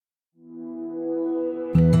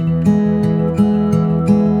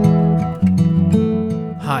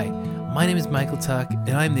name is Michael Tuck,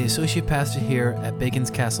 and I'm the Associate Pastor here at Bacon's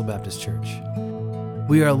Castle Baptist Church.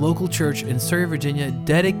 We are a local church in Surrey, Virginia,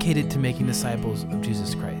 dedicated to making disciples of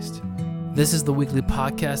Jesus Christ. This is the weekly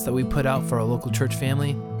podcast that we put out for our local church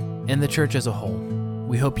family and the church as a whole.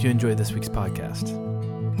 We hope you enjoy this week's podcast.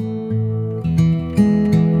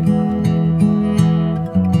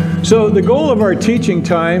 So the goal of our teaching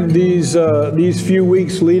time these few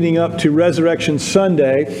weeks leading up to Resurrection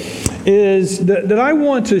Sunday is that I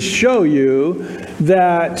want to show you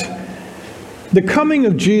that the coming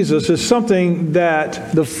of Jesus is something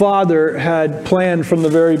that the Father had planned from the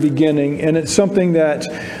very beginning, and it's something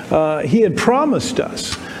that He had promised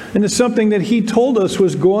us. And it's something that He told us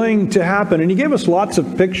was going to happen, and He gave us lots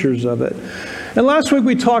of pictures of it. And last week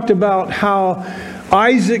we talked about how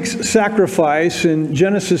Isaac's sacrifice in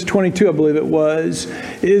Genesis 22, I believe it was,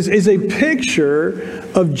 is a picture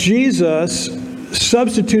of Jesus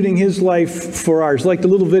substituting His life for ours, like the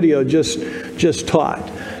little video just taught.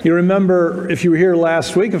 You remember, if you were here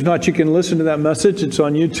last week, if not, you can listen to that message. It's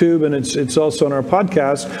on YouTube and it's also on our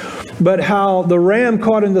podcast. But how the ram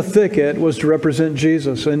caught in the thicket was to represent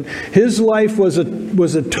Jesus. And His life was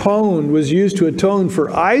used to atone for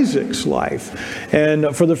Isaac's life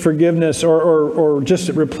and for the forgiveness or just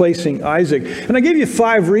replacing Isaac. And I gave you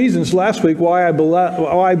 5 reasons last week why I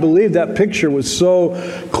believe that picture was so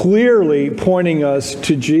clearly pointing us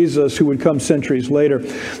to Jesus who would come centuries later.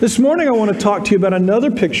 This morning I want to talk to you about another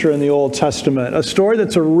picture in the Old Testament, a story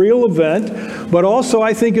that's a real event, but also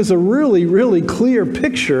I think is a really, really clear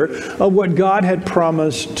picture of what God had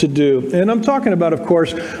promised to do. And I'm talking about, of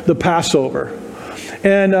course, the Passover.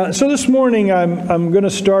 And so this morning I'm going to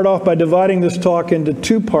start off by dividing this talk into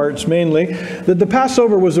 2 parts mainly. That the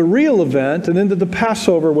Passover was a real event, and then that the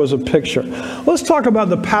Passover was a picture. Let's talk about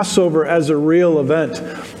the Passover as a real event.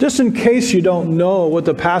 Just in case you don't know what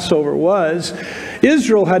the Passover was,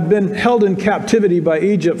 Israel had been held in captivity by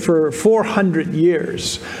Egypt for 400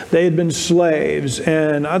 years. They had been slaves,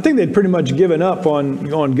 and I think they'd pretty much given up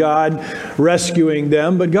on God rescuing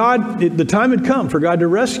them. But the time had come for God to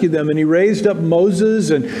rescue them, and He raised up Moses,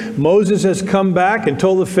 and Moses has come back and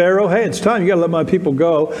told the Pharaoh, hey, it's time, you got to let my people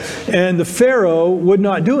go. And the Pharaoh would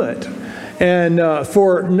not do it. And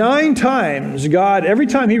for 9 times, every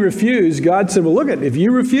time he refused, God said, well, look, if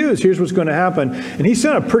you refuse, here's what's going to happen. And He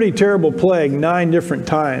sent a pretty terrible plague 9 different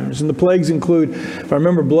times. And the plagues include, if I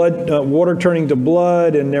remember, water turning to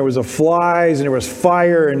blood, and there was flies, and there was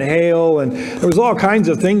fire and hail, and there was all kinds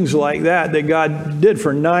of things like that God did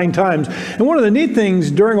for 9 times. And one of the neat things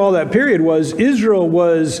during all that period was Israel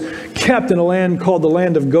was kept in a land called the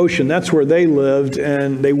land of Goshen. That's where they lived,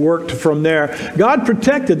 and they worked from there. God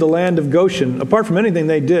protected the land of Goshen, apart from anything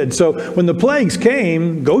they did. So when the plagues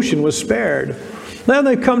came, Goshen was spared. Now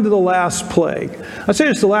they come to the last plague. I say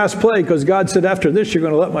it's the last plague because God said, after this, you're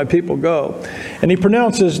going to let my people go. And He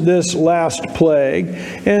pronounces this last plague.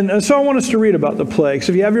 And so I want us to read about the plague.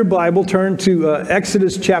 So if you have your Bible, turn to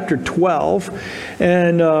Exodus chapter 12.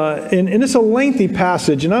 And it's a lengthy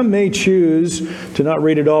passage, and I may choose to not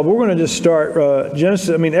read it all, but we're going to just start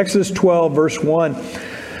Exodus 12, verse 1.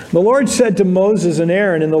 The Lord said to Moses and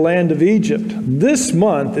Aaron in the land of Egypt, this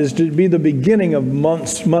month is to be the beginning of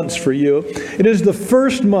months for you. It is the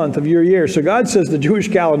first month of your year. So God says the Jewish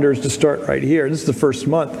calendar is to start right here. This is the first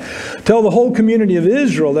month. Tell the whole community of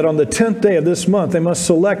Israel that on the 10th day of this month, they must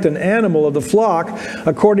select an animal of the flock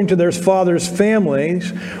according to their father's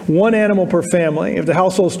families, 1 animal per family. If the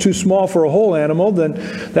household is too small for a whole animal, then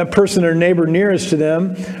that person or neighbor nearest to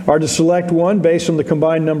them are to select one based on the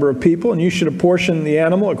combined number of people, and you should apportion the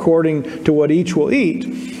animal according to what each will eat.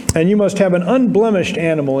 And you must have an unblemished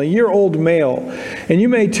animal, a year-old male. And you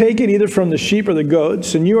may take it either from the sheep or the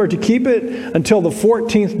goats, and you are to keep it until the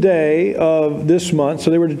 14th day of this month.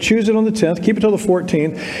 So they were to choose it on the 10th, keep it till the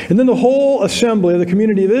 14th. And then the whole assembly of the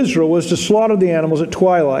community of Israel was to slaughter the animals at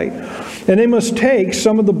twilight. And they must take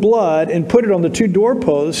some of the blood and put it on the 2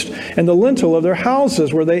 doorposts and the lintel of their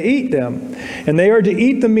houses where they eat them. And they are to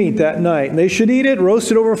eat the meat that night. And they should eat it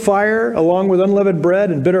roasted over fire, along with unleavened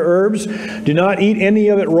bread and bitter herbs. Do not eat any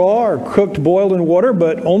of it raw or cooked, boiled in water,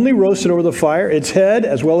 but only roasted over the fire, its head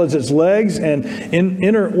as well as its legs and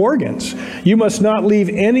inner organs. You must not leave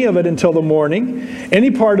any of it until the morning. Any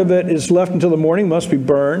part of it is left until the morning must be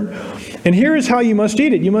burned. And here is how you must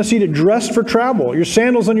eat it. You must eat it dressed for travel, your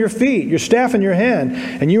sandals on your feet, your staff in your hand,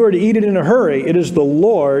 and you are to eat it in a hurry. It is the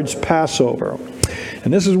Lord's Passover.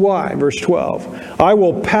 And this is why, verse 12, I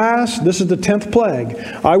will pass, this is the 10th plague,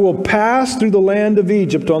 I will pass through the land of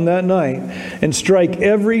Egypt on that night and strike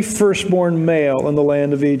every firstborn male in the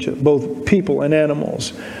land of Egypt, both people and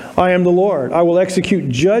animals. I am the Lord. I will execute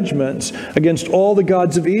judgments against all the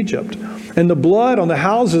gods of Egypt. And the blood on the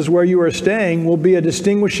houses where you are staying will be a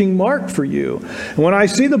distinguishing mark for you. And when I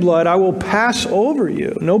see the blood, I will pass over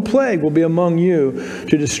you. No plague will be among you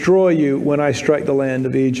to destroy you when I strike the land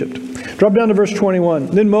of Egypt. Drop down to verse 21.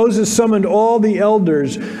 Then Moses summoned all the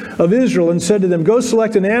elders of Israel and said to them, go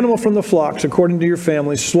select an animal from the flocks according to your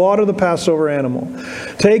families. Slaughter the Passover animal.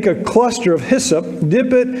 Take a cluster of hyssop,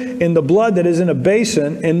 dip it in the blood that is in a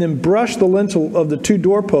basin, and then brush the lintel of the two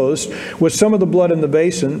doorposts with some of the blood in the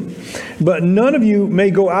basin. But none of you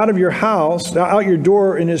may go out of your house, out your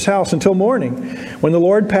door in his house until morning. When the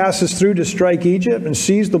Lord passes through to strike Egypt and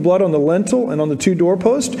sees the blood on the lintel and on the two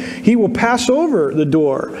doorposts, he will pass over the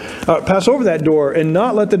door, pass over that door, and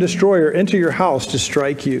not let the destroyer enter your house to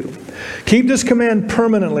strike you. Keep this command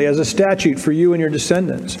permanently as a statute for you and your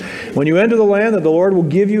descendants. When you enter the land that the Lord will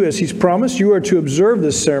give you as he's promised, you are to observe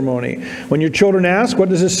this ceremony. When your children ask, what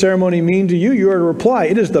does this ceremony mean to you? You are to reply,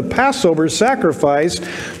 it is the Passover sacrifice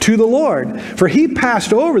to the Lord. For he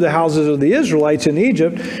passed over the houses of the Israelites in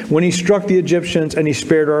Egypt when he struck the Egyptians and he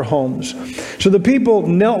spared our homes. So the people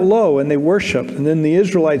knelt low and they worshiped. And then the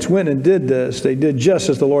Israelites went and did this. They did just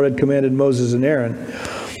as the Lord had commanded Moses and Aaron.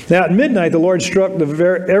 Now at midnight the Lord struck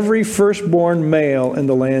every firstborn male in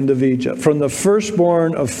the land of Egypt, from the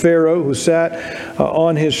firstborn of Pharaoh who sat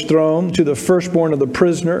on his throne, to the firstborn of the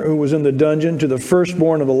prisoner who was in the dungeon, to the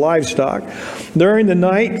firstborn of the livestock. During the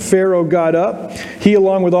night Pharaoh got up, he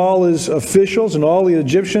along with all his officials and all the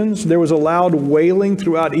Egyptians. There was a loud wailing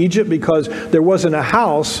throughout Egypt because there wasn't a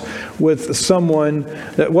house with someone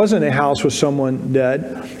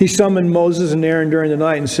dead. He summoned Moses and Aaron during the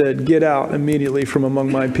night and said, get out immediately from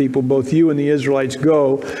among my people, both you and the Israelites.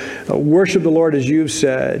 Go, worship the Lord as you've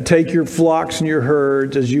said. Take your flocks and your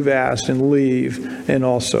herds as you've asked, and leave, and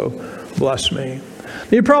also bless me.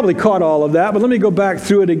 You probably caught all of that, but let me go back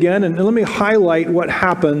through it again and let me highlight what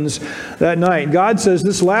happens that night. God says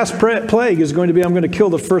this last plague is going to be, I'm going to kill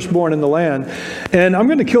the firstborn in the land. And I'm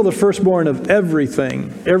going to kill the firstborn of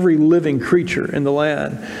everything, every living creature in the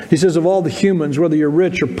land. He says of all the humans, whether you're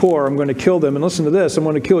rich or poor, I'm going to kill them. And listen to this, I'm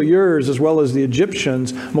going to kill yours as well as the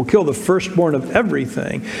Egyptians. I'm going to kill the firstborn of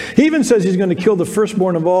everything. He even says he's going to kill the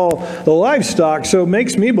firstborn of all the livestock. So it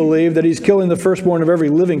makes me believe that he's killing the firstborn of every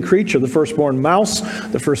living creature, the firstborn mouse,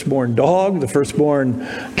 the firstborn dog, the firstborn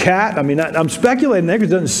cat. I mean, I'm speculating there because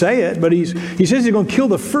it doesn't say it, but he says he's going to kill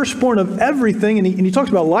the firstborn of everything, and he talks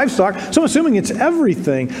about livestock, so I'm assuming it's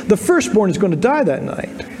everything. The firstborn is going to die that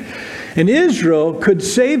night. And Israel could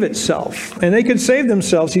save itself, and they could save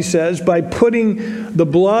themselves, he says, by putting the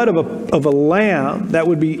blood of a lamb that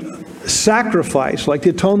would be sacrificed, like the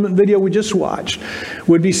atonement video we just watched,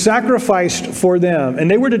 would be sacrificed for them. And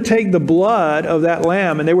they were to take the blood of that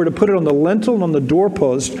lamb and they were to put it on the lintel and on the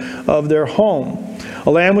doorpost of their home. A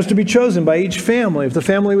lamb was to be chosen by each family. If the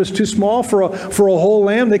family was too small for a whole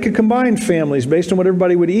lamb, they could combine families based on what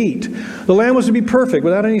everybody would eat. The lamb was to be perfect,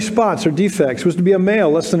 without any spots or defects. It was to be a male,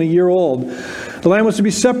 less than a year old. The lamb was to be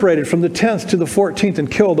separated from the 10th to the 14th and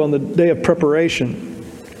killed on the day of preparation.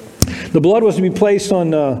 The blood was to be placed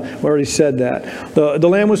on, we already said that. The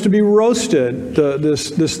lamb was to be roasted.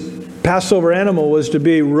 This Passover animal was to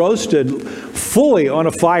be roasted fully on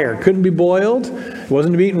a fire. Couldn't be boiled. It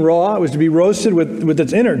wasn't to be eaten raw. It was to be roasted with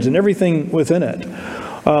its innards and everything within it.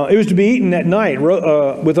 It was to be eaten at night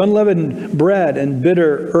with unleavened bread and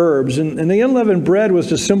bitter herbs. And the unleavened bread was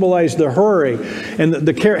to symbolize the hurry and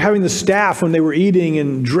having the staff when they were eating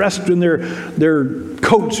and dressed in their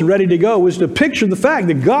coats and ready to go was to picture the fact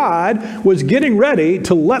that God was getting ready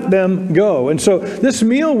to let them go. And so this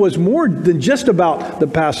meal was more than just about the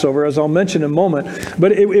Passover, as I'll mention in a moment,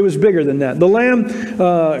 but it was bigger than that. The lamb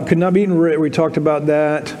could not be eaten. We talked about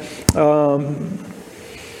that.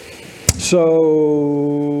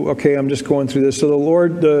 Okay, I'm just going through this. So the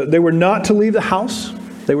Lord, they were not to leave the house.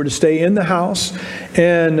 They were to stay in the house.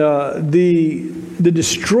 And the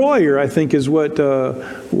destroyer, I think, is what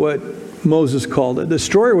Moses called it. The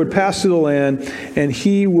destroyer would pass through the land, and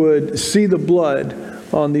he would see the blood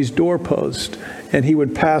on these doorposts, and he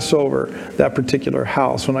would pass over that particular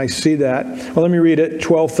house. When I see that, well, let me read it,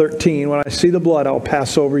 12:13. When I see the blood, I'll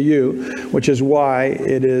pass over you, which is why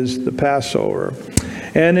it is the Passover.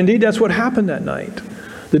 And indeed, that's what happened that night.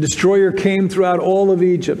 The destroyer came throughout all of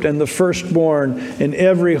Egypt, and the firstborn in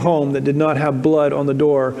every home that did not have blood on the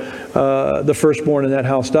door, the firstborn in that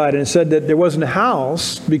house died. And it said that there wasn't a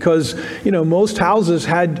house because, most houses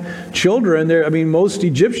had children. Most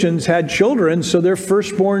Egyptians had children, so their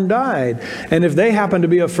firstborn died. And if they happened to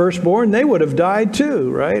be a firstborn, they would have died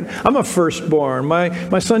too, right? I'm a firstborn.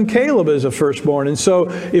 My son Caleb is a firstborn. And so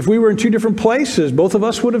if we were in two different places, both of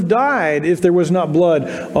us would have died if there was not blood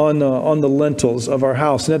on the lintels of our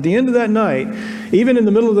house. And at the end of that night, even in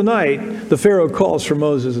the middle of the night, the Pharaoh calls for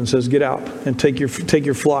Moses and says, "Get out and take your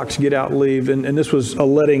flocks, get out, leave." And this was a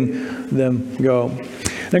letting them go.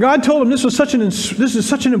 Now God told him this is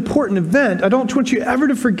such an important event. I don't want you ever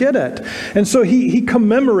to forget it. And so he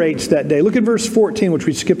commemorates that day. Look at verse 14, which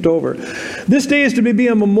we skipped over. "This day is to be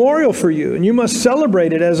a memorial for you, and you must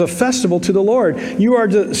celebrate it as a festival to the Lord. You are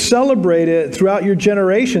to celebrate it throughout your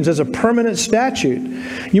generations as a permanent statute.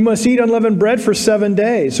 You must eat unleavened bread for 7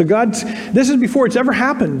 days." So this is before it's ever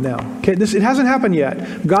happened now. Okay, it hasn't happened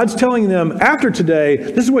yet. God's telling them, after today,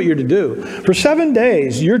 this is what you're to do. For 7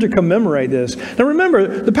 days, you're to commemorate this. Now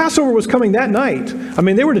remember, the Passover was coming that night.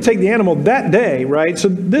 They were to take the animal that day, right? So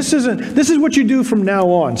this is what you do from now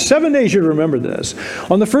on. 7 days you're to remember this.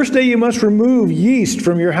 "On the first day you must remove yeast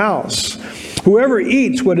from your house. Whoever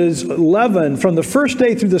eats what is leavened from the first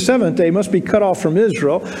day through the 7th day must be cut off from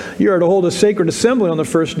Israel. You are to hold a sacred assembly on the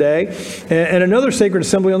first day and another sacred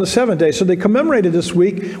assembly on the 7th day." So they commemorated this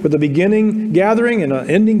week with a beginning gathering and an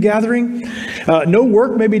ending gathering. "No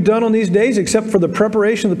work may be done on these days except for the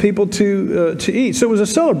preparation of the people to eat." So it was a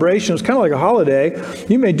celebration. It was kind of like a holiday.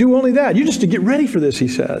 You may do only that. You just to get ready for this, he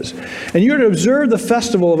says. "And you are to observe the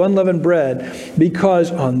festival of unleavened bread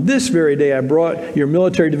because on this very day I brought your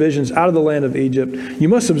military divisions out of the land of Egypt. You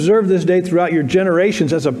must observe this day throughout your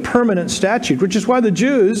generations as a permanent statute," which is why the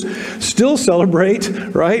Jews still celebrate,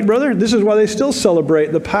 right, brother? This is why they still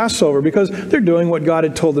celebrate the Passover, because they're doing what God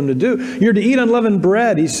had told them to do. "You're to eat unleavened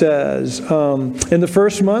bread," he says, "in the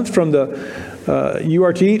first month you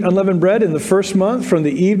are to eat unleavened bread in the first month from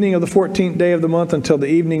the evening of the 14th day of the month until the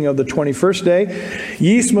evening of the 21st day.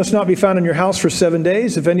 Yeast must not be found in your house for 7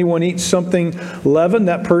 days. If anyone eats something leavened,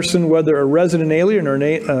 that person, whether a resident alien or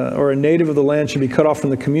a native of the land, should be cut off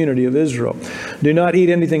from the community of Israel. Do not eat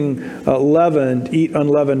anything leavened. Eat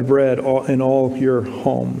unleavened bread in all your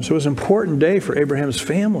homes." So it was an important day for Abraham's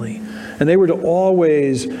family, and they were to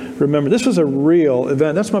always remember. This was a real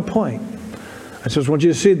event. That's my point. I just want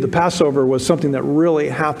you to see the Passover was something that really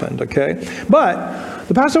happened, okay? But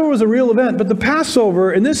the Passover was a real event. But the Passover,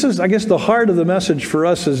 and this is, I guess, the heart of the message for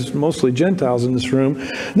us as mostly Gentiles in this room.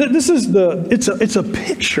 It's a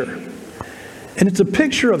picture. And it's a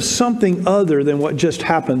picture of something other than what just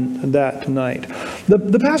happened that night.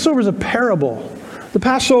 The Passover is a parable. The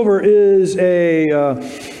Passover is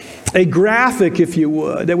a graphic, if you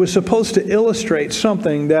would, that was supposed to illustrate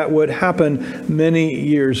something that would happen many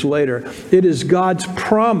years later. It is God's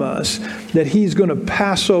promise that he's going to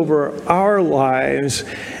pass over our lives,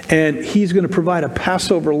 and he's going to provide a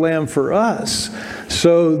Passover lamb for us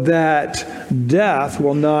so that death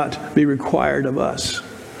will not be required of us.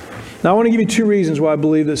 Now, I want to give you 2 reasons why I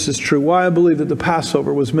believe this is true, why I believe that the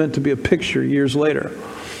Passover was meant to be a picture years later.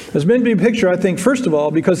 It's meant to be a picture, I think, first of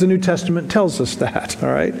all, because the New Testament tells us that, all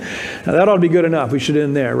right? Now, that ought to be good enough. We should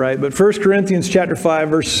end there, right? But 1 Corinthians chapter 5,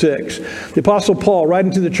 verse 6, the Apostle Paul,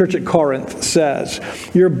 writing to the church at Corinth, says,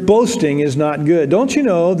 "Your boasting is not good. Don't you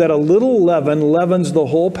know that a little leaven leavens the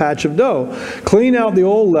whole patch of dough? Clean out the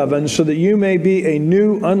old leaven so that you may be a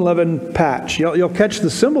new unleavened patch." You'll catch the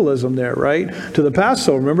symbolism there, right? To the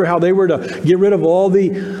Passover. Remember how they were to get rid of all the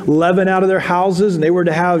leaven out of their houses, and they were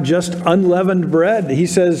to have just unleavened bread. He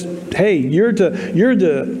says, hey, you're to, let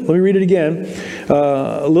me read it again.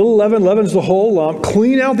 A little leaven leavens the whole lump.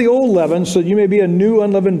 Clean out the old leaven so that you may be a new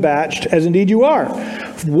unleavened batch, as indeed you are.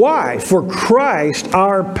 Why? For Christ,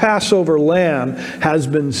 our Passover lamb, has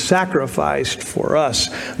been sacrificed for us.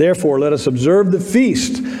 Therefore, let us observe the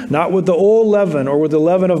feast, not with the old leaven or with the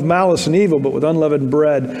leaven of malice and evil, but with unleavened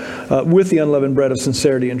bread, with the unleavened bread of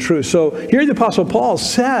sincerity and truth. So here the Apostle Paul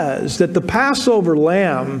says that the Passover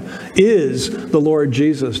lamb is the Lord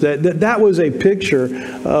Jesus. That was a picture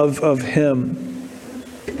of him.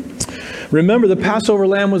 Remember, the Passover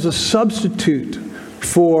lamb was a substitute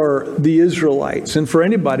for the Israelites and for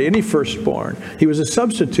anybody, any firstborn. He was a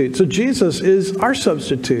substitute. So Jesus is our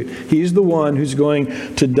substitute. He's the one who's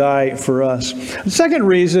going to die for us. The second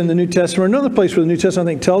reason the New Testament, another place where the New Testament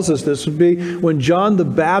I think tells us this would be when John the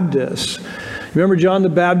Baptist Remember John the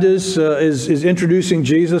Baptist is introducing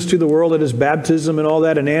Jesus to the world at his baptism and all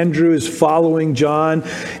that, and Andrew is following John.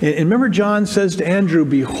 And remember John says to Andrew,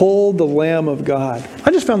 "Behold the Lamb of God."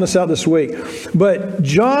 I just found this out this week. But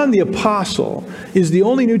John the Apostle is the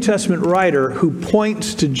only New Testament writer who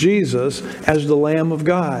points to Jesus as the Lamb of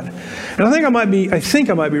God. And I think I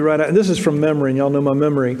might be right. This is from memory, and y'all know my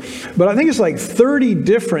memory. But I think it's like 30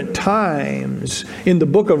 different times in the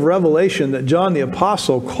book of Revelation that John the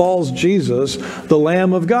Apostle calls Jesus the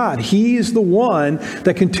Lamb of God. He is the one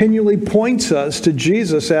that continually points us to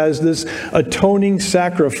Jesus as this atoning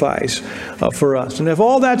sacrifice for us. And if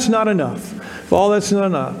all that's not enough,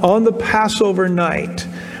 on the Passover night,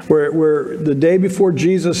 where the day before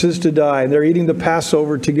Jesus is to die, they're eating the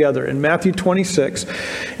Passover together in Matthew 26,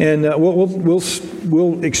 and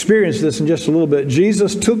we'll experience this in just a little bit.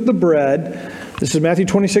 Jesus took the bread. This is Matthew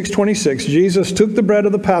 26:26. Jesus took the bread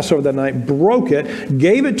of the Passover that night, broke it,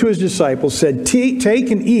 gave it to his disciples, said, "Take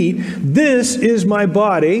and eat. This is my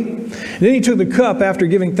body." And then he took the cup after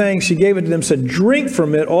giving thanks. He gave it to them, said, "Drink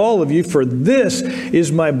from it, all of you, for this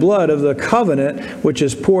is my blood of the covenant, which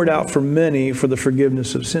is poured out for many for the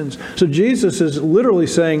forgiveness of sins." So Jesus is literally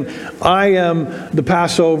saying, I am the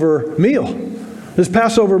Passover meal. This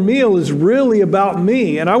Passover meal is really about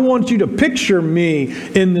me, and I want you to picture me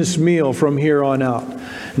in this meal from here on out.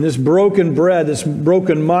 And this broken bread, this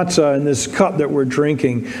broken matzah, and this cup that we're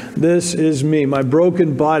drinking, this is me, my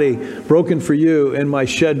broken body, broken for you, and my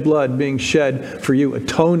shed blood being shed for you,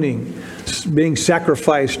 atoning, being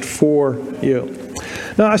sacrificed for you.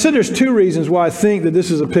 Now, I said there's two reasons why I think that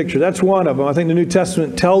this is a picture. That's one of them. I think the New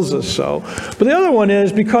Testament tells us so. But the other one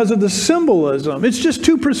is because of the symbolism. It's just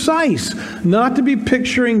too precise not to be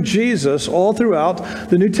picturing Jesus all throughout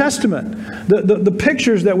the New Testament. The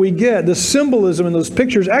pictures that we get, the symbolism in those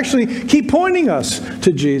pictures actually keep pointing us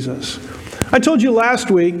to Jesus. I told you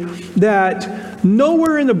last week that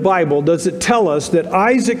nowhere in the Bible does it tell us that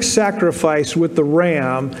Isaac's sacrifice with the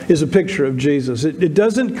ram is a picture of Jesus. It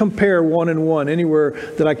doesn't compare one and one anywhere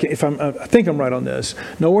that I think I'm right on this.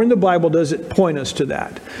 Nowhere in the Bible does it point us to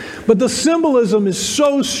that. But the symbolism is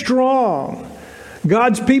so strong.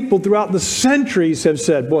 God's people throughout the centuries have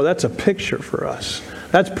said, boy, that's a picture for us.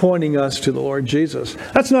 That's pointing us to the Lord Jesus.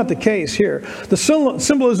 That's not the case here. The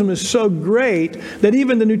symbolism is so great that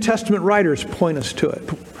even the New Testament writers point us to it.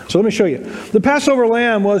 So let me show you. The Passover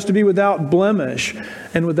lamb was to be without blemish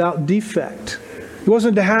and without defect. He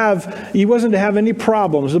wasn't to have any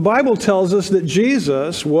problems. The Bible tells us that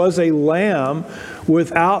Jesus was a lamb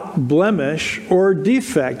without blemish or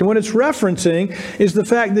defect. And what it's referencing is the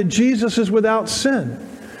fact that Jesus is without sin.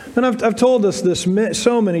 And I've told us this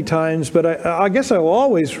so many times, but I guess I will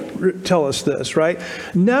always tell us this, right?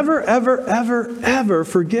 Never, ever, ever, ever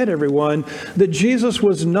forget, everyone, that Jesus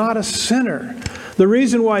was not a sinner. The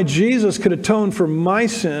reason why Jesus could atone for my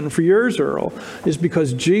sin, for yours, Earl, is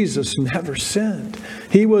because Jesus never sinned.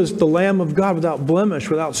 He was the Lamb of God without blemish,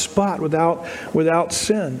 without spot, without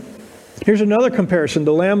sin. Here's another comparison.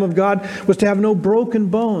 The Lamb of God was to have no broken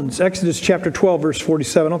bones. Exodus chapter 12, verse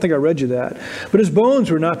 47. I don't think I read you that. But his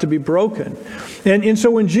bones were not to be broken. And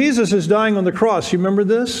so when Jesus is dying on the cross, you remember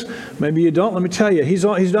this? Maybe you don't. Let me tell you. He's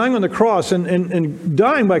dying on the cross. And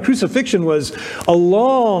dying by crucifixion was a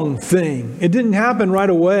long thing. It didn't happen right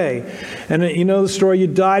away. And you know the story. You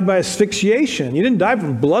died by asphyxiation. You didn't die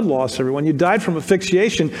from blood loss, everyone. You died from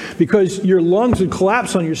asphyxiation because your lungs would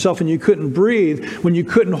collapse on yourself and you couldn't breathe when you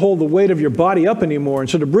couldn't hold the weight of your body up anymore. And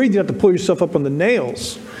so to breathe, you have to pull yourself up on the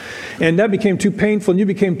nails. And that became too painful and you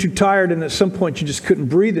became too tired, and at some point you just couldn't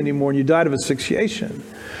breathe anymore and you died of asphyxiation.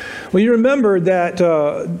 Well, you remember that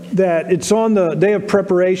it's on the day of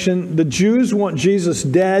preparation. The Jews want Jesus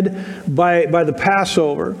dead by the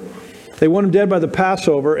Passover. They want him dead by the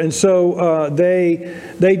Passover. And so they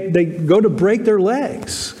go to break their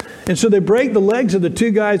legs. And so they break the legs of the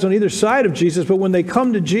two guys on either side of Jesus, but when they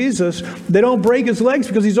come to Jesus, they don't break his legs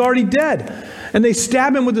because he's already dead. And they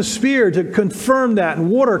stab him with a spear to confirm that,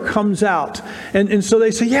 and water comes out. And so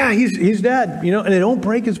they say, yeah, he's dead, you know, and they don't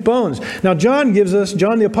break his bones. Now John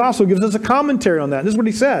the Apostle gives us a commentary on that. This is what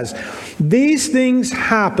he says. These things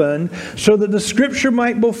happen so that the scripture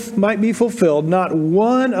might be fulfilled. Not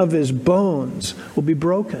one of his bones will be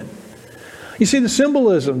broken. You see the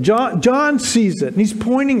symbolism. John sees it, and he's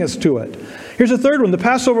pointing us to it. Here's a third one. The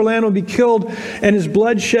Passover lamb will be killed and his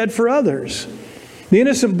blood shed for others. The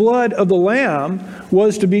innocent blood of the lamb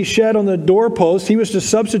was to be shed on the doorpost. He was to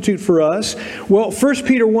substitute for us. Well, 1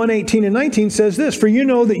 Peter 1:18 and 19 says this, "For you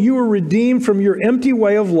know that you were redeemed from your empty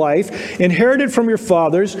way of life, inherited from your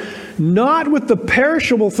fathers, not with the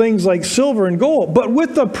perishable things like silver and gold, but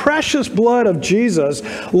with the precious blood of Jesus,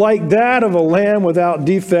 like that of a lamb without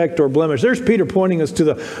defect or blemish." There's Peter pointing us to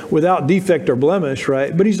the without defect or blemish,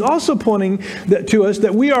 right? But he's also pointing to us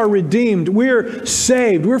that we are redeemed, we're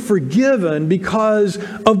saved, we're forgiven because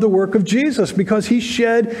of the work of Jesus, because he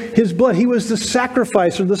shed his blood. He was the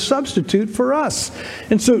sacrifice or the substitute for us.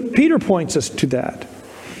 And so Peter points us to that.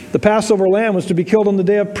 The Passover lamb was to be killed on the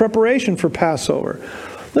day of preparation for Passover.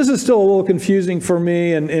 This is still a little confusing for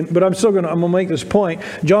me, but I'm going to make this point.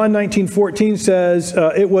 John 19:14 says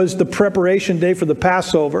it was the preparation day for the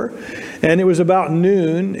Passover, and it was about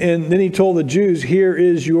noon, and then he told the Jews, "Here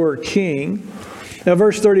is your king." Now,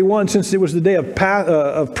 verse 31, since it was the day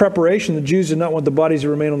of preparation, the Jews did not want the bodies to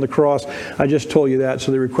remain on the cross. I just told you that,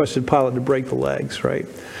 so they requested Pilate to break the legs, right?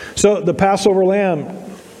 So the Passover lamb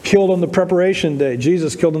killed on the preparation day.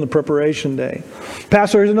 Jesus killed on the preparation day.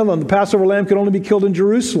 Passover is another one. The Passover lamb could only be killed in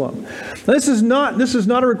Jerusalem. Now, this is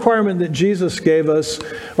not a requirement that Jesus gave us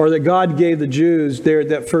or that God gave the Jews there at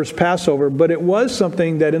that first Passover, but it was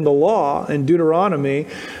something that in the law, in Deuteronomy,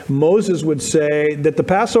 Moses would say that the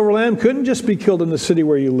Passover lamb couldn't just be killed in the city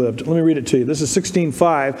where you lived. Let me read it to you. This is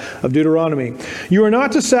 16:5 of Deuteronomy. "You are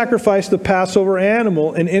not to sacrifice the Passover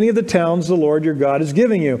animal in any of the towns the Lord your God is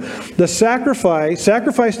giving you. The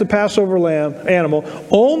sacrifice the Passover lamb animal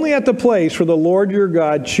only at the place where the Lord your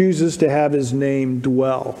God chooses to have his name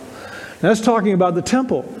dwell." Now, that's talking about the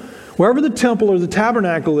temple. Wherever the temple or the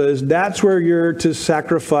tabernacle is, that's where you're to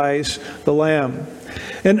sacrifice the lamb.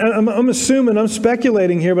 And I'm assuming, I'm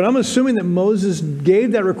speculating here, but I'm assuming that Moses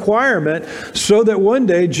gave that requirement so that one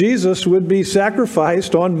day Jesus would be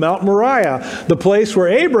sacrificed on Mount Moriah, the place where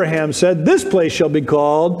Abraham said, "This place shall be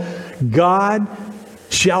called God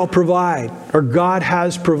shall provide," or God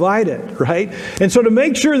has provided, right? And so to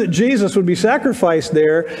make sure that Jesus would be sacrificed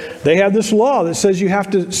there, they have this law that says you have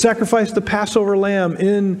to sacrifice the Passover lamb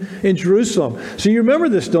in Jerusalem. So you remember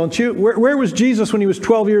this, don't you? Where was Jesus when he was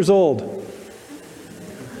 12 years old?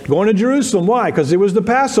 Going to Jerusalem. Why? Because it was the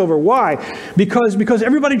Passover. Why? Because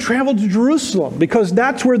everybody traveled to Jerusalem. Because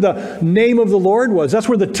that's where the name of the Lord was. That's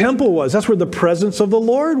where the temple was. That's where the presence of the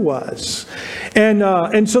Lord was.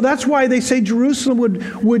 And so that's why they say Jerusalem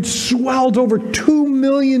would swell to over 2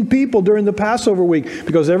 million people during the Passover week.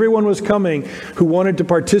 Because everyone was coming who wanted to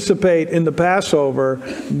participate in the Passover,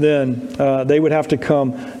 then they would have to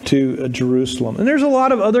come to Jerusalem. And there's a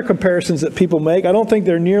lot of other comparisons that people make. I don't think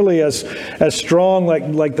they're nearly as strong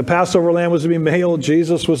like the Passover lamb was to be male,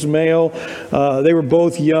 Jesus was male. They were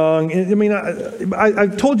both young. I mean,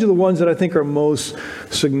 I've told you the ones that I think are most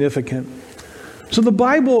significant. So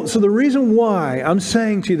the reason why I'm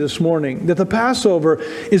saying to you this morning that the Passover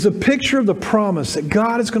is a picture of the promise that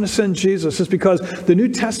God is going to send Jesus is because the New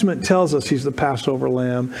Testament tells us he's the Passover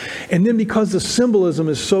lamb. And then because the symbolism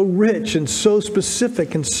is so rich and so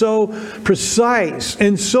specific and so precise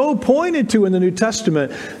and so pointed to in the New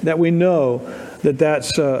Testament that we know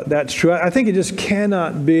that's true. I think it just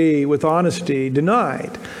cannot be, with honesty,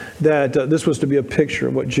 denied that this was to be a picture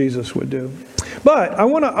of what Jesus would do. But I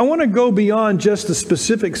want to go beyond just the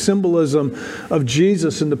specific symbolism of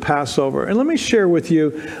Jesus in the Passover. And let me share with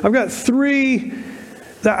you, I've got three.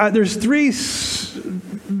 The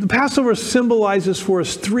Passover symbolizes for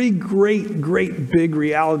us three great big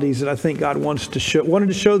realities that I think God wanted to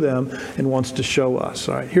show them and wants to show us.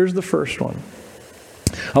 All right, here's the first one.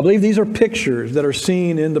 I believe these are pictures that are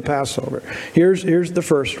seen in the Passover. Here's the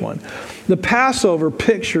first one. The Passover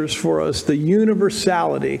pictures for us the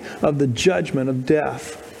universality of the judgment of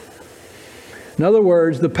death. In other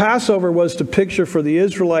words, the Passover was to picture for the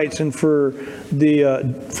Israelites and for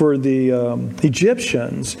the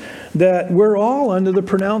Egyptians that we're all under the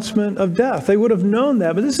pronouncement of death. They would have known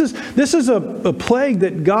that. But this is a plague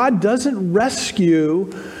that God doesn't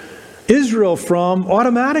rescue Israel from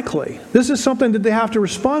automatically. This is something that they have to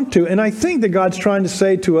respond to. And I think that God's trying to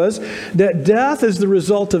say to us that death is the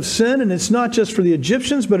result of sin, and it's not just for the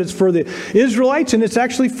Egyptians, but it's for the Israelites, and it's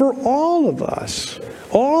actually for all of us.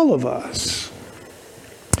 All of us.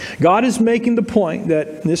 God is making the point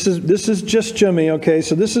that this is just Jimmy, okay?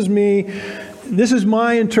 So this is me. This is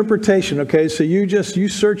my interpretation, okay? So you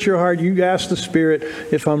search your heart, you ask the Spirit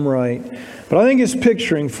if I'm right. But I think it's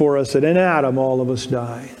picturing for us that in Adam all of us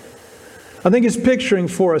die. I think it's picturing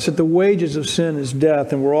for us that the wages of sin is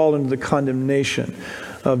death, and we're all under the condemnation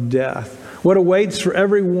of death. What awaits for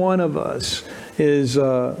every one of us is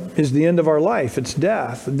the end of our life. It's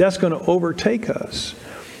death. Death's going to overtake us.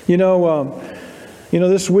 You know,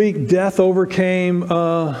 This week, death overcame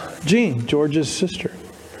Jean, George's sister.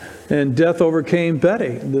 And death overcame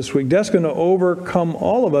Betty this week. Death's going to overcome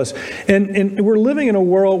all of us. And we're living in a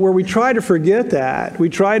world where we try to forget that. We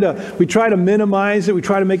try to minimize it. We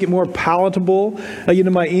try to make it more palatable.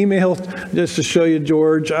 My email, just to show you,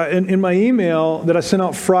 George, in my email that I sent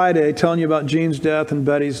out Friday telling you about Jean's death and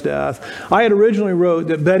Betty's death, I had originally wrote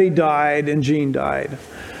that Betty died and Jean died.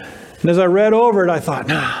 And as I read over it, I thought,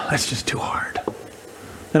 that's just too hard.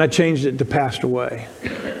 And I changed it to passed away.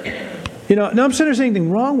 Now I'm saying there's anything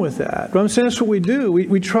wrong with that. But I'm saying that's what we do.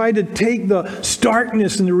 We try to take the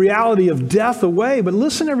starkness and the reality of death away. But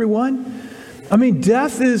listen, everyone.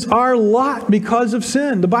 Death is our lot because of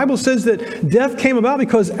sin. The Bible says that death came about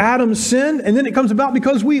because Adam sinned, and then it comes about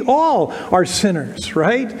because we all are sinners,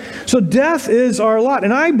 right? So death is our lot.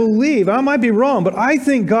 And I believe, I might be wrong, but I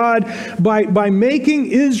think God, by making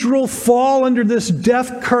Israel fall under this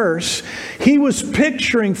death curse, He was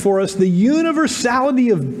picturing for us the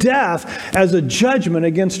universality of death as a judgment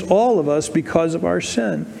against all of us because of our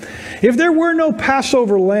sin. If there were no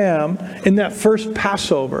Passover lamb in that first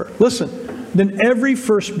Passover, listen, then every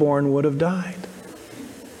firstborn would have died.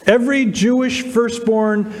 Every Jewish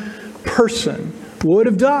firstborn person would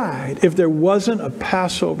have died if there wasn't a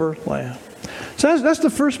Passover lamb. So that's the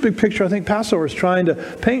first big picture I think Passover is trying to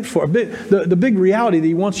paint for. The big reality that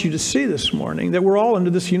He wants you to see this morning, that we're all under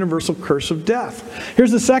this universal curse of death.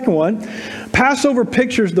 Here's the second one. Passover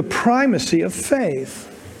pictures the primacy of faith.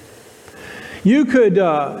 You could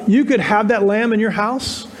have that lamb in your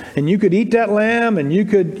house, and you could eat that lamb, and you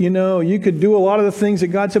could do a lot of the things that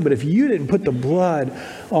God said. But if you didn't put the blood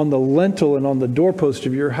on the lintel and on the doorpost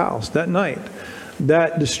of your house that night,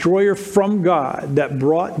 that destroyer from God that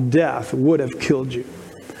brought death would have killed you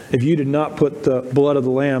if you did not put the blood of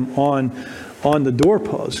the lamb on the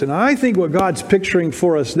doorpost. And I think what God's picturing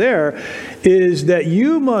for us there is that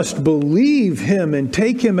you must believe Him and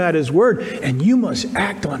take Him at His word, and you must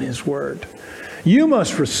act on His word. You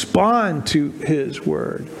must respond to His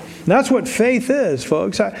word. And that's what faith is,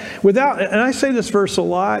 folks. And I say this verse a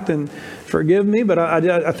lot, and forgive me, but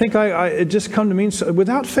I think it just come to mean,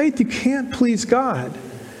 without faith you can't please God.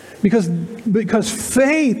 Because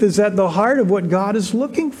faith is at the heart of what God is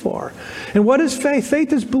looking for. And what is faith?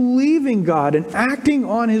 Faith is believing God and acting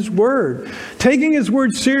on His word, taking His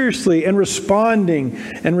word seriously and responding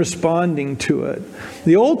to it.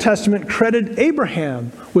 The Old Testament credited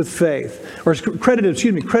Abraham with faith, or credited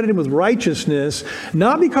him with righteousness,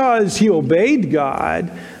 not because he obeyed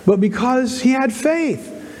God, but because he had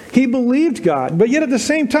faith. He believed God. But yet at the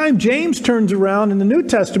same time, James turns around in the New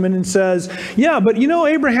Testament and says, but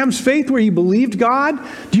Abraham's faith where he believed God?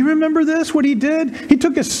 Do you remember this, what he did? He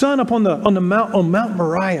took his son up on Mount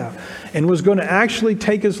Moriah and was going to actually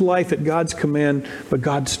take his life at God's command, but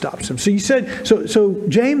God stops him. So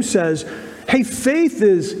James says, hey, faith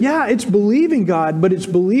is, it's believing God, but it's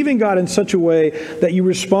believing God in such a way that you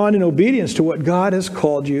respond in obedience to what God has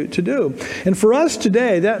called you to do. And for us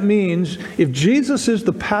today, that means if Jesus is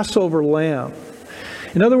the Passover lamb,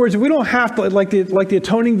 in other words, if we don't have to, like the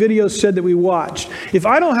atoning video said that we watched, if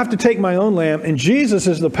I don't have to take my own lamb and Jesus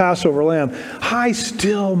is the Passover lamb, I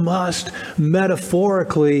still must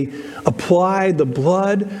metaphorically apply the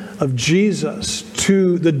blood of Jesus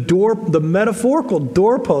to the metaphorical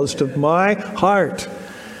doorpost of my heart.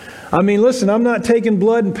 Listen, I'm not taking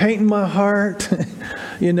blood and painting my heart,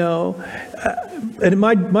 and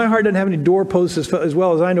my heart doesn't have any doorposts as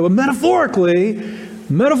well as I know, but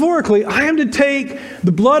metaphorically, I am to take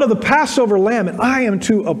the blood of the Passover lamb and I am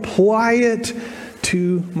to apply it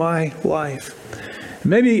to my life.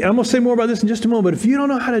 Maybe I'm going to say more about this in just a moment, but if you don't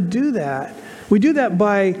know how to do that, we do that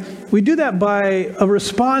by a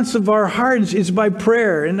response of our hearts. It's by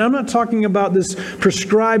prayer. And I'm not talking about this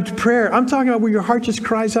prescribed prayer. I'm talking about where your heart just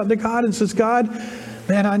cries out to God and says, God,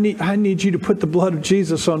 man, I need you to put the blood of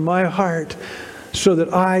Jesus on my heart so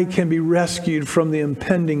that I can be rescued from the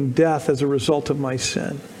impending death as a result of my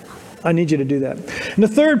sin. I need you to do that. And the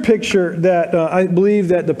third picture that I believe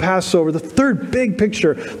that the Passover, the third big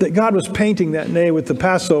picture that God was painting that day with the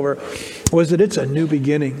Passover was that it's a new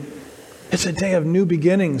beginning. It's a day of new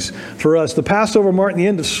beginnings for us. The Passover marked the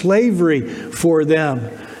end of slavery for them.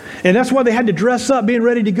 And that's why they had to dress up, being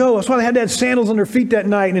ready to go. That's why they had to have sandals on their feet that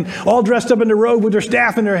night and all dressed up in the robe with their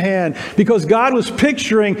staff in their hand. Because God was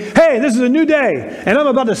picturing, hey, this is a new day, and I'm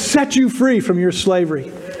about to set you free from your slavery.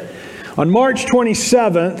 On March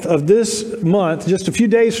 27th of this month, just a few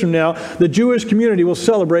days from now, the Jewish community will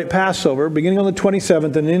celebrate Passover, beginning on the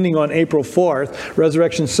 27th and ending on April 4th,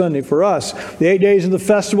 Resurrection Sunday for us. The 8 days of the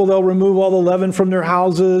festival, they'll remove all the leaven from their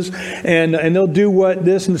houses, and they'll do what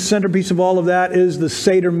this, and the centerpiece of all of that is the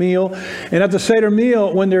Seder meal. And at the Seder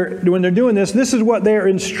meal, when they're doing this is what they're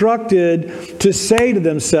instructed to say to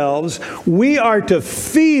themselves. We are to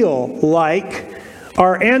feel like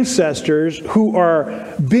our ancestors who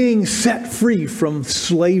are being set free from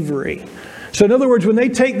slavery. So in other words, when they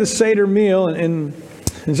take the Seder meal, and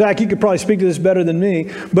Zach, you could probably speak to this better than me,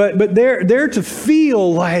 but they're to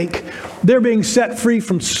feel like they're being set free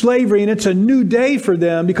from slavery, and it's a new day for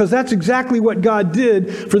them, because that's exactly what God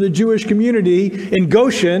did for the Jewish community in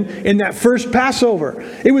Goshen in that first Passover.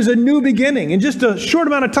 It was a new beginning. In just a short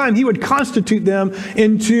amount of time, He would constitute them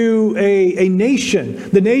into a nation,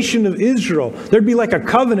 the nation of Israel. There'd be like a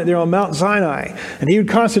covenant there on Mount Sinai, and He would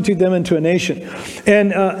constitute them into a nation.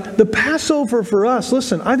 And the Passover for us,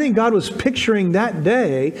 listen, I think God was picturing that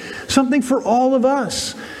day something for all of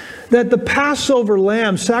us. That the Passover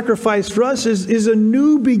lamb sacrificed for us is a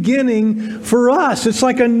new beginning for us. It's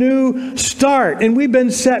like a new start. And we've been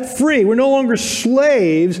set free. We're no longer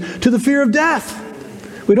slaves to the fear of death.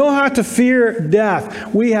 We don't have to fear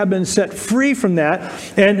death. We have been set free from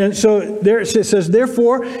that. And so there it says,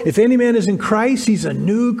 therefore, if any man is in Christ, he's a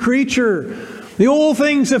new creature. The old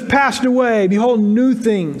things have passed away. Behold, new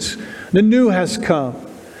things. The new has come.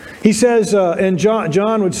 He says, and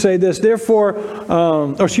John would say this, Paul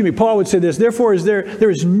would say this, therefore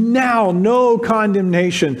there is now no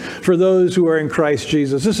condemnation for those who are in Christ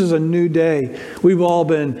Jesus. This is a new day. We've all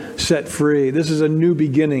been set free. This is a new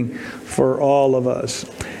beginning for all of us.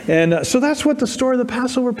 And so that's what the story of the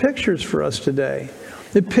Passover pictures for us today.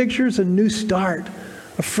 It pictures a new start,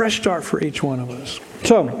 a fresh start for each one of us.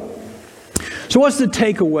 So what's the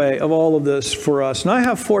takeaway of all of this for us? And I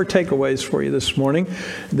have 4 takeaways for you this morning.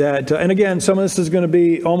 And again, some of this is going to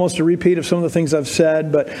be almost a repeat of some of the things I've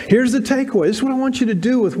said. But here's the takeaway. This is what I want you to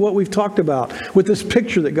do with what we've talked about, with this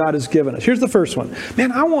picture that God has given us. Here's the first one.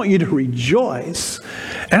 Man, I want you to rejoice.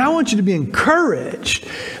 And I want you to be encouraged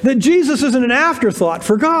that Jesus isn't an afterthought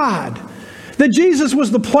for God. That Jesus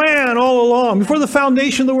was the plan all along. Before the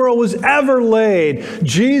foundation of the world was ever laid,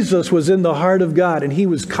 Jesus was in the heart of God, and He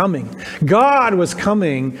was coming. God was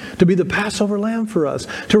coming to be the Passover lamb for us,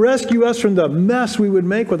 to rescue us from the mess we would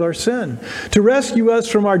make with our sin, to rescue us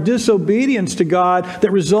from our disobedience to God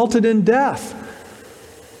that resulted in death,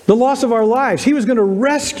 the loss of our lives. He was going to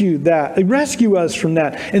rescue us from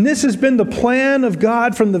that. And this has been the plan of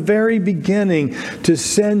God from the very beginning, to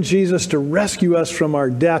send Jesus to rescue us from our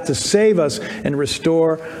death, to save us and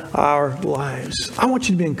restore our lives. I want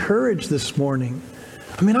you to be encouraged this morning.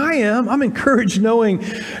 I mean, I am. I'm encouraged knowing,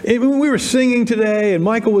 when we were singing today and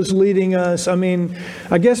Michael was leading us, I mean,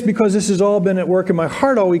 I guess because this has all been at work in my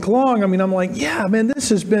heart all week long, I mean, I'm like, yeah, man, this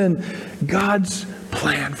has been God's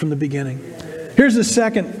plan from the beginning. Here's the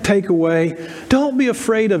second takeaway. Don't be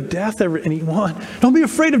afraid of death anymore. Don't be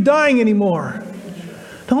afraid of dying anymore.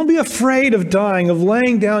 Don't be afraid of dying, of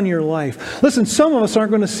laying down your life. Listen, some of us aren't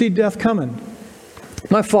going to see death coming.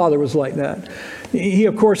 My father was like that. He,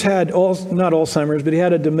 of course, had not Alzheimer's, but he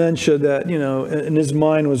had a dementia that, and his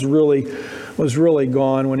mind was really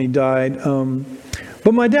gone when he died.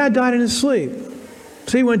 But my dad died in his sleep.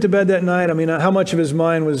 So he went to bed that night. I mean, how much of his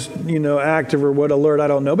mind was, active or what alert, I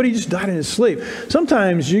don't know. But he just died in his sleep.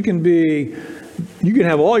 Sometimes you can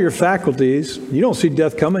have all your faculties. You don't see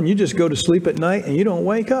death coming. You just go to sleep at night and you don't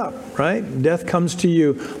wake up, right? Death comes to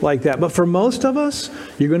you like that. But for most of us,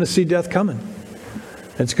 you're going to see death coming.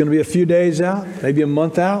 It's going to be a few days out, maybe a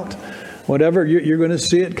month out, whatever. You're going to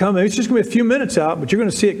see it coming. It's just going to be a few minutes out, but you're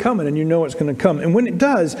going to see it coming, and you know it's going to come. And when it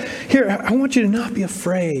does, here, I want you to not be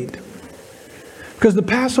afraid. Because the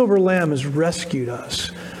Passover lamb has rescued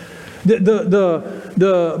us.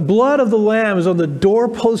 The blood of the lamb is on the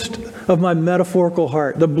doorpost of my metaphorical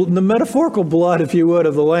heart. The metaphorical blood, if you would,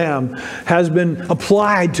 of the lamb has been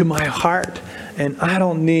applied to my heart. And I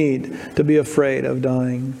don't need to be afraid of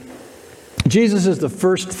dying. Jesus is the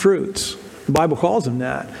first fruits. The Bible calls Him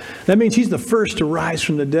that. That means He's the first to rise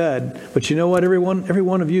from the dead. But you know what? Every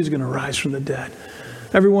one of you is going to rise from the dead.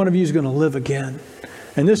 Every one of you is going to live again.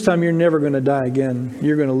 And this time you're never going to die again.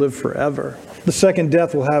 You're going to live forever. The second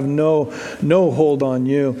death will have no hold on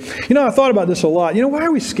you. I thought about this a lot. Why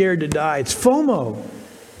are we scared to die? It's FOMO.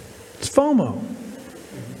 It's FOMO.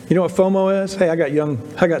 You know what FOMO is? Hey,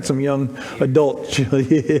 I got some young adults. Yeah.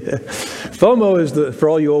 FOMO is for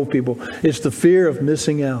all you old people, it's the fear of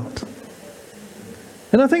missing out.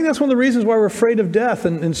 And I think that's one of the reasons why we're afraid of death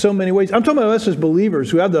in so many ways. I'm talking about us as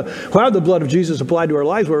believers who have the blood of Jesus applied to our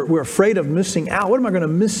lives. We're afraid of missing out. What am I going to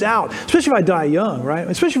miss out? Especially if I die young, right?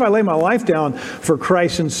 Especially if I lay my life down for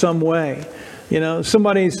Christ in some way. You know,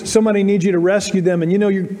 somebody needs you to rescue them, and you know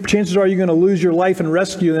your chances are you're going to lose your life and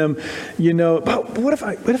rescue them. You know, but what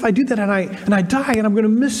if I do that and I die and I'm going to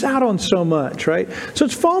miss out on so much, right? So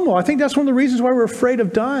it's FOMO. I think that's one of the reasons why we're afraid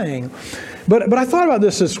of dying. But I thought about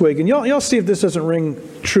this week, and y'all see if this doesn't ring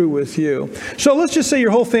true with you. So let's just say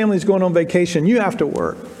your whole family's going on vacation. You have to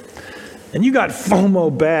work. And you got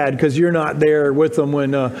FOMO bad because you're not there with them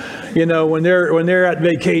when they're at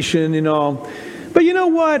vacation, you know. But you know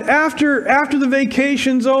what? After the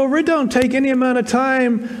vacation's over, it don't take any amount of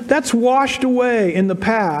time. That's washed away in the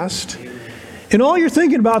past. And all you're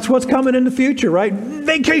thinking about is what's coming in the future, right?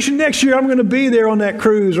 Vacation next year, I'm going to be there on that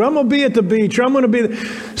cruise, or I'm going to be at the beach, or I'm going to be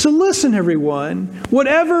there. So listen, everyone,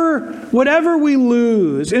 whatever we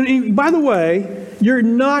lose, and by the way, you're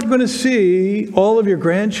not going to see all of your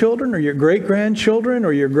grandchildren or your great-grandchildren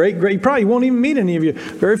or your great-great. You probably won't even meet any of you.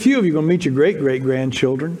 Very few of you are going to meet your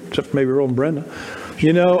great-great-grandchildren, except for maybe Earl and Brenda.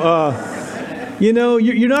 You're not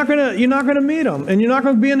going to meet them, and you're not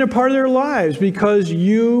going to be in a part of their lives because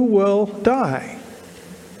you will die,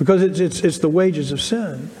 because it's the wages of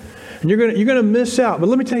sin, and you're going to miss out. But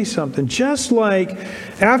let me tell you something. Just like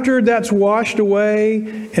after that's washed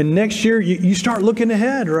away, and next year you start looking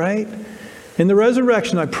ahead, right? In the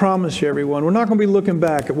resurrection, I promise you, everyone, we're not going to be looking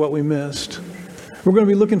back at what we missed. We're going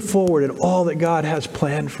to be looking forward at all that God has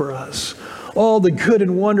planned for us. All the good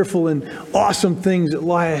and wonderful and awesome things that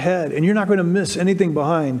lie ahead. And you're not going to miss anything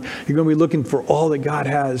behind. You're going to be looking for all that God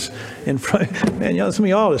has in front. Man, some of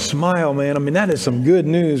y'all ought to smile, man. I mean, that is some good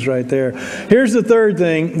news right there. Here's the third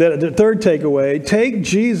thing, the third takeaway. Take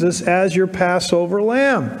Jesus as your Passover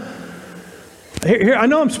lamb. Here, I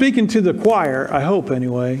know I'm speaking to the choir, I hope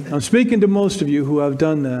anyway. I'm speaking to most of you who have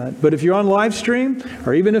done that. But if you're on live stream,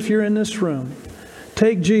 or even if you're in this room,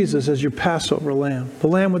 take Jesus as your Passover lamb, the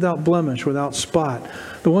lamb without blemish, without spot,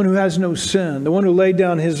 the one who has no sin, the one who laid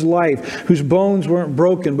down his life, whose bones weren't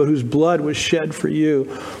broken, but whose blood was shed for you,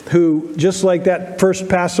 who, just like that first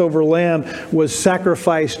Passover lamb was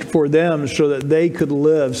sacrificed for them so that they could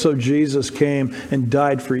live, so Jesus came and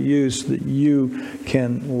died for you so that you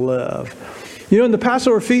can live. You know, in the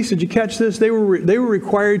Passover feast, did you catch this? They were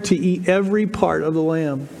required to eat every part of the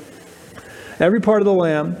lamb. Every part of the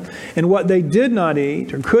lamb. And what they did not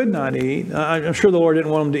eat or could not eat, I'm sure the Lord didn't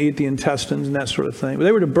want them to eat the intestines and that sort of thing, but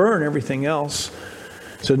they were to burn everything else.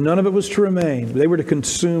 So none of it was to remain. They were to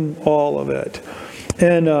consume all of it.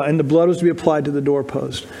 And the blood was to be applied to the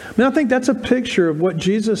doorpost. I mean, I think that's a picture of what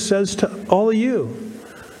Jesus says to all of you.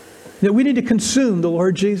 That we need to consume the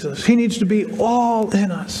Lord Jesus. He needs to be all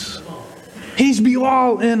in us. He needs to be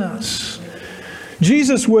all in us.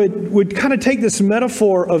 Jesus would kind of take this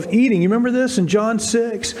metaphor of eating. You remember this in John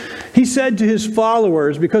 6? He said to his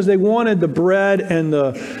followers, because they wanted the bread and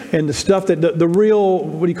the stuff that the real,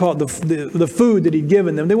 what do you call it, the food that he'd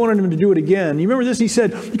given them. They wanted him to do it again. You remember this? He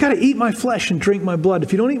said, you got to eat my flesh and drink my blood.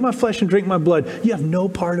 If you don't eat my flesh and drink my blood, you have no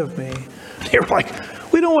part of me. They were like,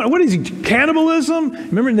 we don't want, what is he, cannibalism?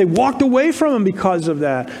 Remember, and they walked away from him because of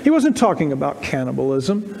that. He wasn't talking about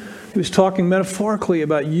cannibalism. He was talking metaphorically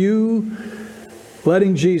about you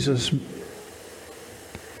letting Jesus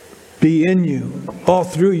be in you, all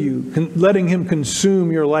through you, letting him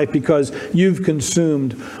consume your life because you've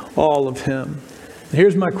consumed all of him. And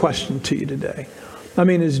here's my question to you today. I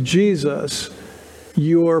mean, is Jesus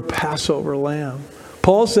your Passover lamb?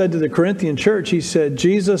 Paul said to the Corinthian church, he said,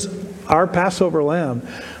 Jesus, our Passover lamb.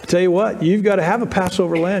 I tell you what, you've got to have a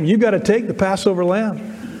Passover lamb. You've got to take the Passover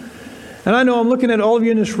lamb. And I know I'm looking at all of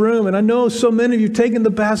you in this room, and I know so many of you have taken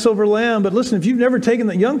the Passover lamb, but listen, if you've never taken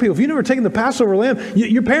the young people, if you've never taken the Passover lamb,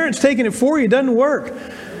 your parents taking it for you, it doesn't work.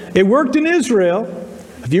 It worked in Israel.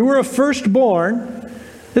 If you were a firstborn,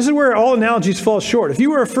 this is where all analogies fall short. If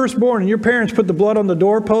you were a firstborn and your parents put the blood on the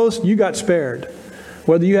doorpost, you got spared,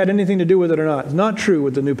 whether you had anything to do with it or not. It's not true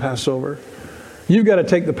with the new Passover. You've got to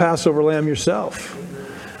take the Passover lamb yourself.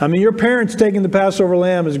 I mean, your parents taking the Passover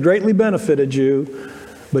lamb has greatly benefited you.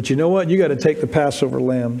 But you know what? You got to take the Passover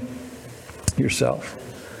lamb yourself.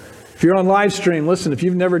 If you're on live stream, listen, if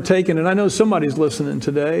you've never taken, and I know somebody's listening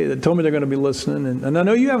today that told me they're going to be listening, and I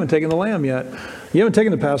know you haven't taken the lamb yet. You haven't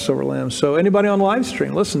taken the Passover lamb. So anybody on live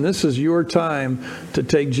stream, listen, this is your time to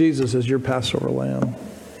take Jesus as your Passover lamb.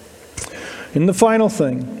 And the final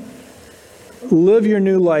thing, live your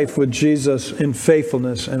new life with Jesus in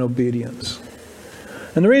faithfulness and obedience.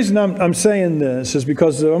 And the reason I'm saying this is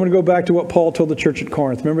because I'm going to go back to what Paul told the church at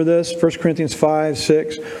Corinth. Remember this? 1 Corinthians 5,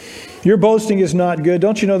 6. Your boasting is not good.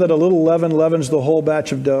 Don't you know that a little leaven leavens the whole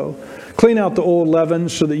batch of dough? Clean out the old leaven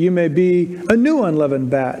so that you may be a new unleavened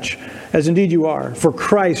batch, as indeed you are. For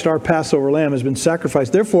Christ, our Passover lamb, has been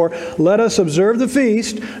sacrificed. Therefore, let us observe the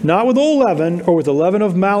feast, not with old leaven or with the leaven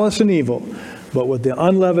of malice and evil, but with the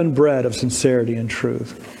unleavened bread of sincerity and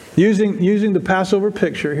truth. Using the Passover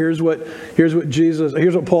picture, here's what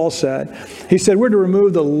Paul said. He said, we're to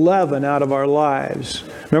remove the leaven out of our lives.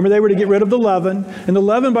 Remember, they were to get rid of the leaven. And the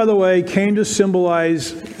leaven, by the way, came to symbolize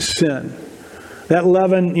sin. That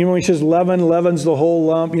leaven, when he says leaven, leavens the whole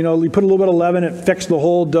lump. You put a little bit of leaven, it affects the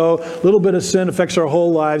whole dough. A little bit of sin affects our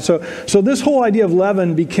whole lives. So this whole idea of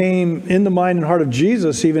leaven became in the mind and heart of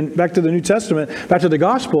Jesus, even back to the New Testament, back to the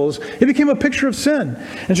Gospels. It became a picture of sin.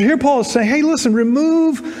 And so here Paul is saying, hey, listen,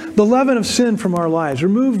 remove the leaven of sin from our lives.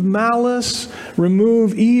 Remove malice,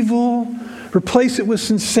 remove evil, replace it with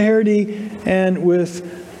sincerity and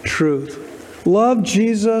with truth. Love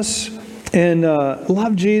Jesus and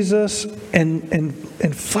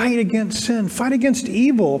fight against sin. Fight against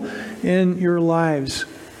evil in your lives.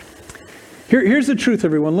 Here's the truth,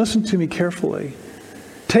 everyone. Listen to me carefully.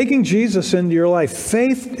 Taking Jesus into your life,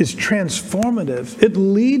 faith is transformative. It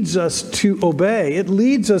leads us to obey. It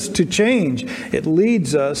leads us to change. It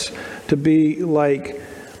leads us to be like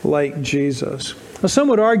Jesus. Now, some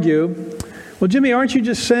would argue, well, Jimmy, aren't you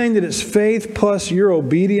just saying that it's faith plus your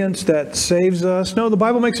obedience that saves us? No, the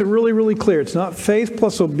Bible makes it really, really clear. It's not faith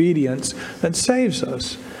plus obedience that saves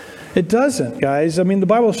us. It doesn't, guys. I mean, the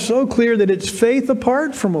Bible is so clear that it's faith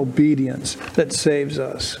apart from obedience that saves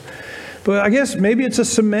us. But I guess maybe it's a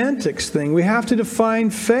semantics thing. We have to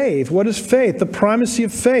define faith. What is faith? The primacy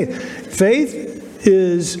of faith. Faith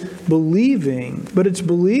is believing, but it's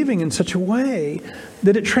believing in such a way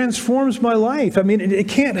that it transforms my life. I mean, it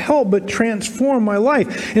can't help but transform my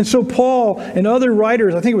life. And so Paul and other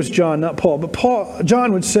writers, I think it was John, not Paul, but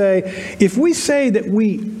John would say, if we say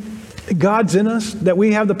that God's in us, that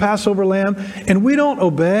we have the Passover lamb, and we don't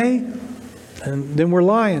obey, and then we're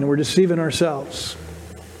lying and we're deceiving ourselves.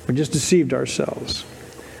 We just deceived ourselves.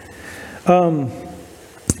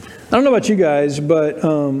 I don't know about you guys, but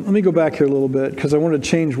let me go back here a little bit because I want to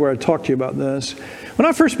change where I talk to you about this. When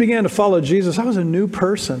I first began to follow Jesus, I was a new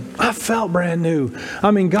person. I felt brand new.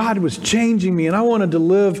 I mean, God was changing me, and I wanted to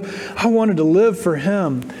live for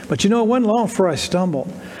Him. But it wasn't long before I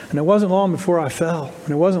stumbled, and it wasn't long before I fell,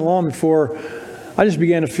 and it wasn't long before I just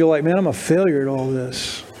began to feel like, man, I'm a failure at all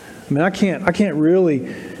this. I mean, I can't really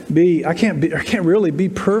be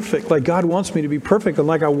perfect like God wants me to be perfect and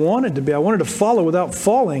like I wanted to be. I wanted to follow without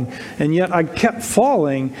falling, and yet I kept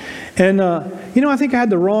falling. And, I think I had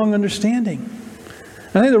the wrong understanding.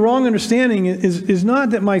 I think the wrong understanding is not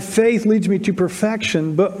that my faith leads me to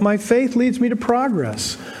perfection, but my faith leads me to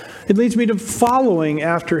progress. It leads me to following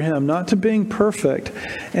after Him, not to being perfect.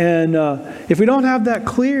 And if we don't have that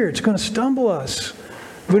clear, it's going to stumble us.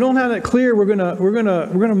 If we don't have that clear, we're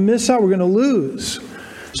gonna miss out. We're going to lose.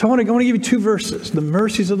 So I want to give you two verses. The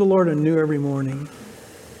mercies of the Lord are new every morning.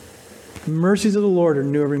 The mercies of the Lord are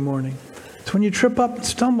new every morning. So when you trip up and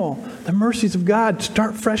stumble, the mercies of God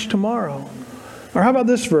start fresh tomorrow. Or how about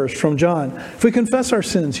this verse from John? If we confess our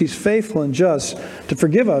sins, He's faithful and just to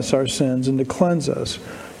forgive us our sins and to cleanse us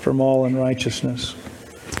from all unrighteousness.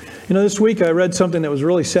 This week I read something that was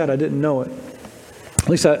really sad. I didn't know it. At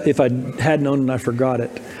least if I had known it, I forgot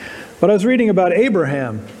it. But I was reading about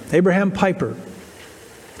Abraham Piper.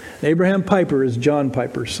 Abraham Piper is John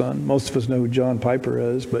Piper's son. Most of us know who John Piper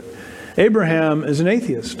is, but Abraham is an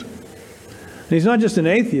atheist. And he's not just an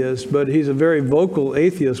atheist, but he's a very vocal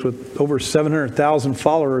atheist with over 700,000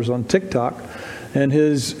 followers on TikTok. And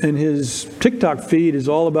his TikTok feed is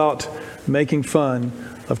all about making fun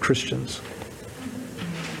of Christians.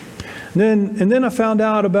 And then I found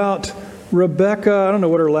out about Rebecca, I don't know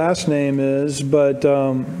what her last name is, but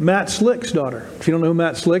Matt Slick's daughter. If you don't know who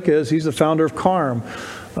Matt Slick is, he's the founder of CARM.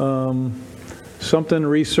 Christian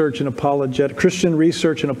Research and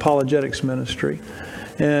Apologetics Ministry.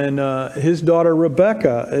 And his daughter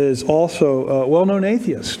Rebecca is also a well-known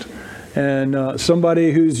atheist, and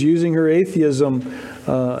somebody who's using her atheism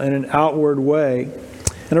in an outward way.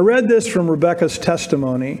 And I read this from Rebecca's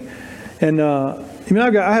testimony, and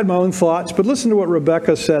I had my own thoughts, but listen to what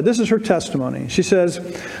Rebecca said. This is her testimony. She says,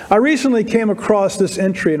 I recently came across this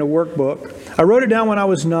entry in a workbook. I wrote it down when I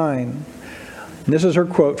was 9. And this is her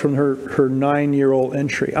quote from her 9-year-old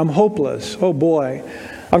entry. I'm hopeless. Oh boy,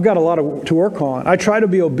 I've got a lot to work on. I try to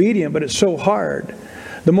be obedient, but it's so hard.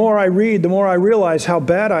 The more I read, the more I realize how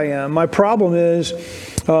bad I am. My problem is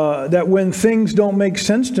that when things don't make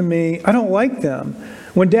sense to me, I don't like them.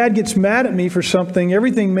 When Dad gets mad at me for something,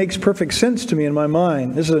 everything makes perfect sense to me in my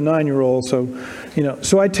mind. This is a 9-year-old, so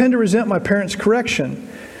So I tend to resent my parents' correction.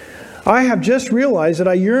 I have just realized that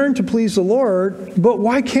I yearn to please the Lord, but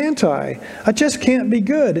why can't I? I just can't be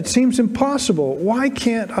good. It seems impossible. Why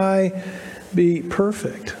can't I be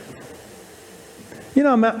perfect?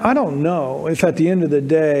 I don't know if at the end of the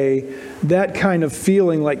day, that kind of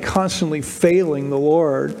feeling like constantly failing the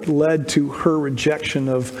Lord led to her rejection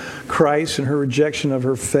of Christ and her rejection of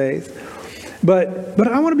her faith. But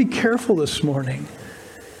I want to be careful this morning.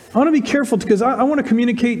 I want to be careful because I want to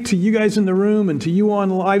communicate to you guys in the room and to you on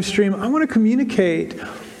live stream. I want to communicate.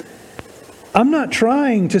 I'm not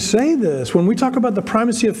trying to say this. When we talk about the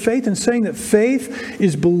primacy of faith and saying that faith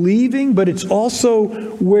is believing, but it's also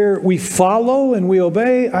where we follow and we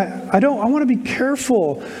obey, I want to be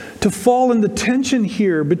careful to fall in the tension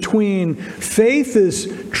here between faith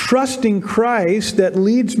is trusting Christ that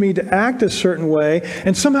leads me to act a certain way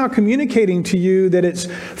and somehow communicating to you that it's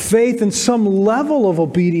faith in some level of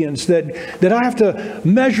obedience that I have to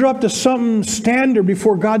measure up to some standard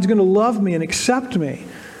before God's going to love me and accept me.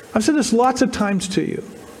 I've said this lots of times to you.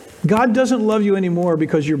 God doesn't love you anymore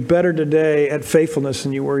because you're better today at faithfulness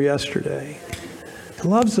than you were yesterday. He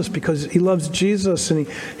loves us because He loves Jesus, and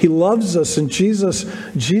He loves us, and Jesus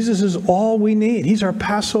is all we need. He's our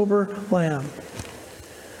Passover lamb.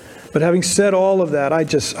 But having said all of that, I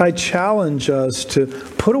challenge us to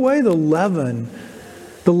put away the leaven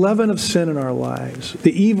of sin in our lives,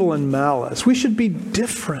 the evil and malice. We should be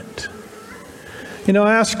different.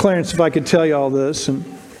 I asked Clarence if I could tell you all this, and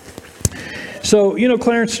so,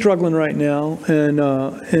 Clarence is struggling right now,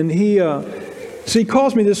 and he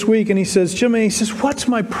calls me this week and he says, Jimmy, what's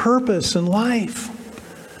my purpose in life?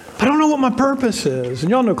 I don't know what my purpose is.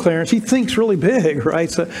 And y'all know Clarence, he thinks really big, right?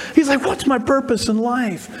 So he's like, what's my purpose in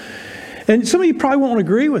life? And some of you probably won't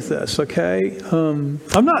agree with this, okay? I'm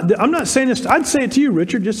not saying this, I'd say it to you,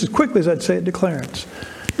 Richard, just as quickly as I'd say it to Clarence.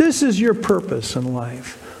 This is your purpose in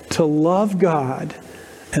life, to love God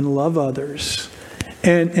and love others.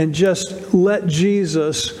 And just let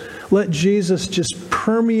Jesus just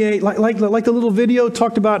permeate, like the little video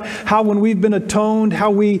talked about how when we've been atoned, how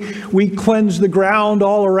we cleanse the ground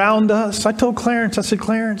all around us. I told Clarence,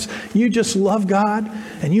 Clarence, you just love God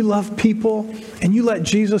and you love people and you let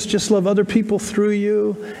Jesus just love other people through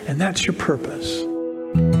you, and that's your purpose.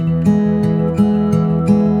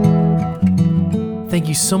 Thank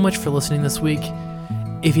you so much for listening this week.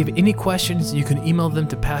 If you have any questions, you can email them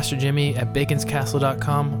to Pastor Jimmy at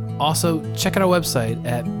baconscastle.com. Also, check out our website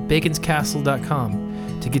at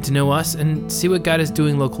baconscastle.com to get to know us and see what God is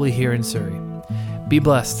doing locally here in Surrey. Be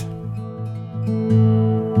blessed.